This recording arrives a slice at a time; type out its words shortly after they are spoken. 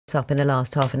up in the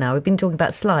last half an hour. We've been talking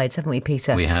about slides, haven't we,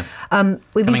 Peter? We have.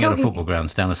 We've been Coming out of talking football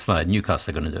grounds down a slide.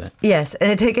 Newcastle are going to do it. Yes,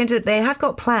 they have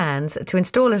got plans to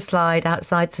install a slide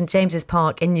outside St James's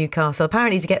Park in Newcastle,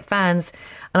 apparently to get fans,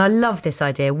 and I love this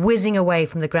idea, whizzing away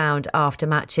from the ground after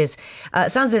matches.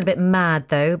 It sounds a little bit mad,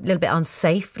 though, a little bit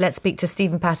unsafe. Let's speak to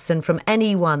Stephen Patterson from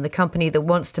NE1, the company that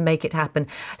wants to make it happen.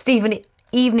 Stephen,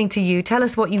 evening to you. Tell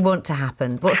us what you want to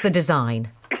happen. What's the design?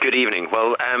 Good evening.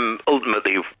 Well,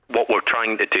 ultimately, what we're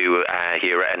trying to do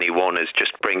here at NE1 is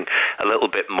just bring a little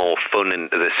bit more fun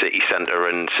into the city centre,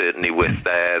 and certainly with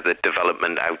the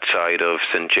development outside of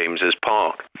St James's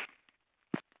Park.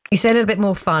 You say a little bit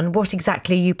more fun. What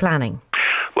exactly are you planning?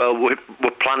 Well, we're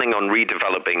planning on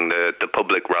redeveloping the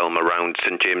public realm around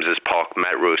St James's Park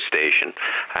metro station,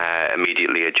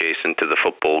 immediately adjacent to the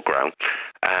football ground.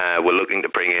 We're looking to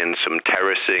bring in some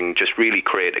terracing, just really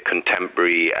create a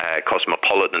contemporary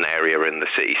cosmopolitan area in the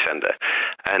city centre.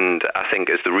 And I think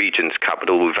as the region's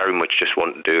capital, we very much just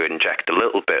want to inject a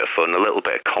little bit of fun, a little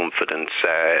bit of confidence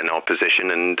in our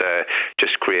position, and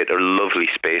just create a lovely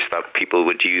space that people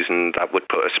would use and that would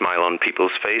put a smile on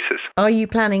people's faces. Are you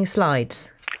planning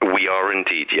slides? We are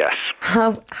indeed, yes.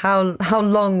 How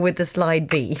long would the slide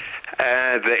be?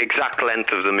 The exact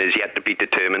length of them is yet to be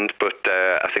determined, but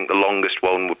I think the longest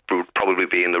one would probably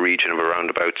be in the region of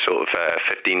around about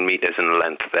 15 metres in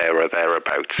length, there or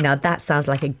thereabouts. Now that sounds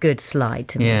like a good slide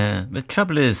to me. Yeah, the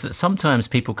trouble is that sometimes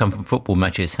people come from football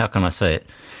matches, how can I say it,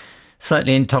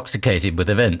 slightly intoxicated with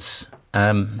events.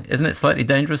 Isn't it slightly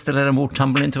dangerous to let them all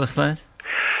tumble into a slide?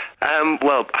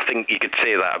 Well, I think you could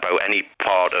say that about any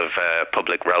part of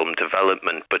public realm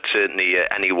development, but certainly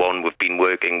NE1, we've been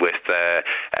working with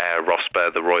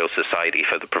ROSPA, the Royal Society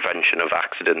for the Prevention of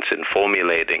Accidents, in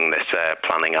formulating this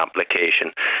planning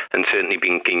application, and certainly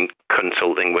been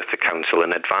consulting with the council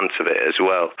in advance of it as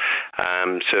well.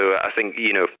 So I think,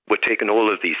 we're taking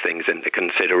all of these things into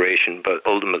consideration, but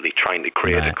ultimately trying to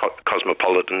create a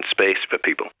cosmopolitan space for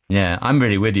people. Yeah, I'm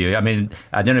really with you. I mean,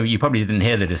 I don't know, you probably didn't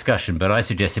hear the discussion, but I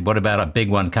suggested, what about a big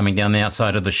one coming down the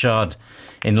outside of the Shard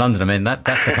in London? I mean,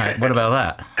 that's the kind. What about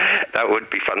that? That would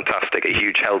be fantastic, a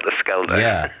huge helter-skelter.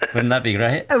 Yeah, wouldn't that be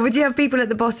great? Would you have people at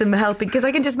the bottom helping? Because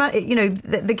I can just imagine,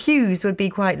 the queues would be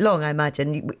quite long, I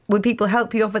imagine. Would people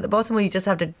help you off at the bottom, or you just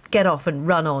have to get off and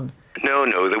run on?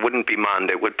 No, they wouldn't be manned.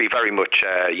 It would be very much,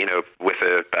 with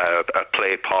a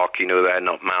play park, they're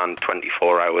not manned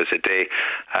 24 hours a day.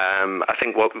 I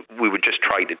think what we would just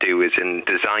try to do is, in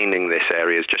designing this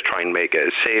area, is just try and make it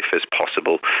as safe as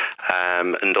possible.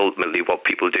 And ultimately what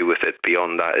people do with it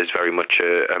beyond that is very much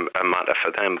a matter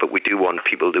for them. But we do want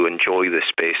people to enjoy this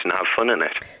space and have fun in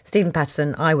it. Stephen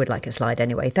Patterson, I would like a slide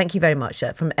anyway. Thank you very much.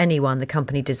 From NE1, the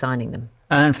company designing them.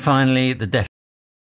 And finally, the